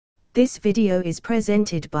This video is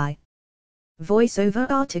presented by VoiceOver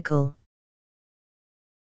article.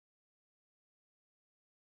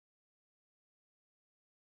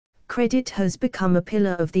 Credit has become a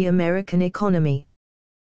pillar of the American economy.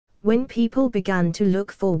 When people began to look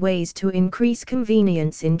for ways to increase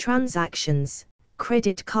convenience in transactions,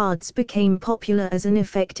 credit cards became popular as an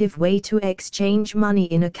effective way to exchange money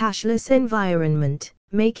in a cashless environment,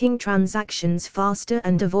 making transactions faster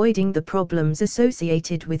and avoiding the problems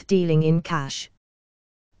associated with dealing in cash.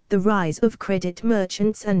 The rise of credit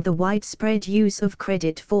merchants and the widespread use of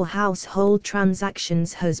credit for household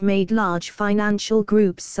transactions has made large financial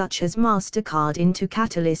groups such as Mastercard into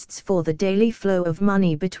catalysts for the daily flow of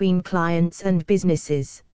money between clients and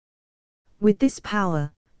businesses. With this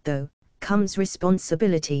power, though, comes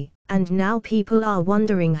responsibility, and now people are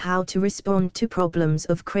wondering how to respond to problems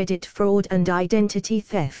of credit fraud and identity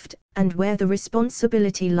theft, and where the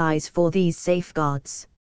responsibility lies for these safeguards.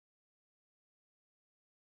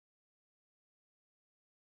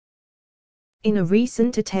 In a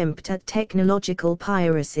recent attempt at technological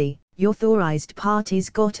piracy, unauthorized parties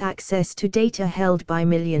got access to data held by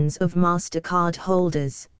millions of Mastercard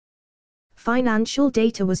holders. Financial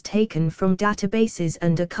data was taken from databases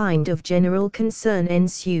and a kind of general concern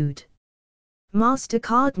ensued.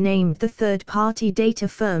 Mastercard named the third-party data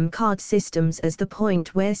firm Card Systems as the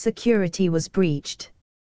point where security was breached.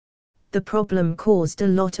 The problem caused a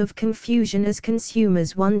lot of confusion as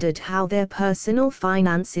consumers wondered how their personal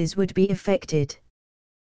finances would be affected.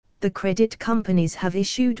 The credit companies have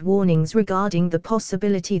issued warnings regarding the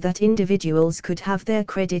possibility that individuals could have their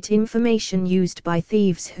credit information used by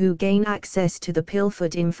thieves who gain access to the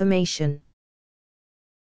pilfered information.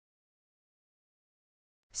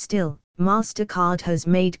 Still, Mastercard has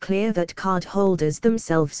made clear that cardholders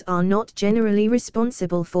themselves are not generally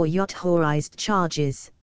responsible for unauthorized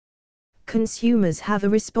charges. Consumers have a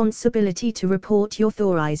responsibility to report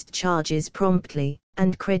unauthorized charges promptly,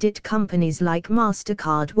 and credit companies like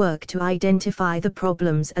Mastercard work to identify the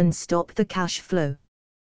problems and stop the cash flow.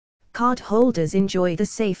 Cardholders enjoy the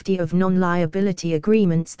safety of non-liability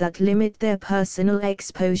agreements that limit their personal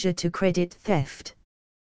exposure to credit theft.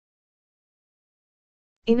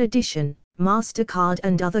 In addition, Mastercard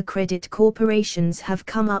and other credit corporations have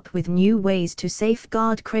come up with new ways to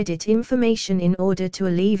safeguard credit information in order to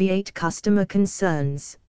alleviate customer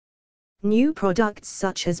concerns. New products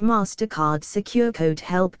such as Mastercard SecureCode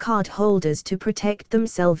help cardholders to protect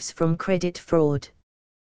themselves from credit fraud.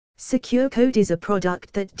 SecureCode is a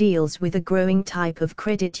product that deals with a growing type of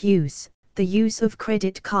credit use, the use of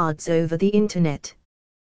credit cards over the Internet.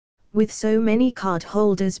 With so many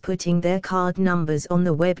cardholders putting their card numbers on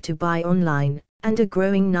the web to buy online, and a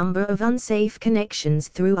growing number of unsafe connections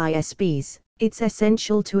through ISPs, it's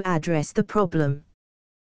essential to address the problem.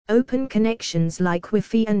 Open connections like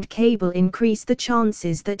Wi-Fi and cable increase the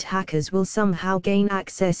chances that hackers will somehow gain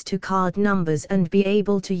access to card numbers and be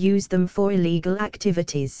able to use them for illegal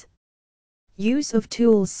activities. Use of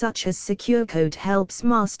tools such as SecureCode helps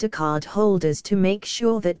Mastercard holders to make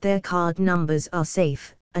sure that their card numbers are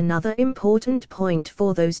safe. Another important point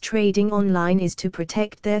for those trading online is to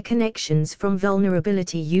protect their connections from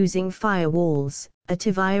vulnerability using firewalls,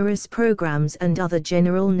 antivirus programs and other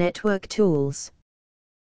general network tools.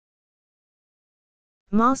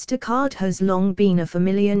 Mastercard has long been a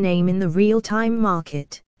familiar name in the real-time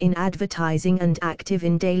market, in advertising and active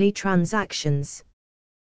in daily transactions.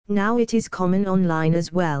 Now it is common online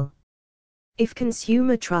as well. If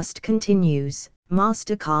consumer trust continues,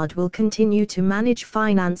 Mastercard will continue to manage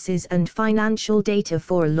finances and financial data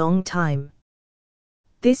for a long time.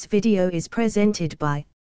 This video is presented by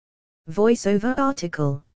VoiceOver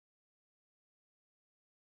article.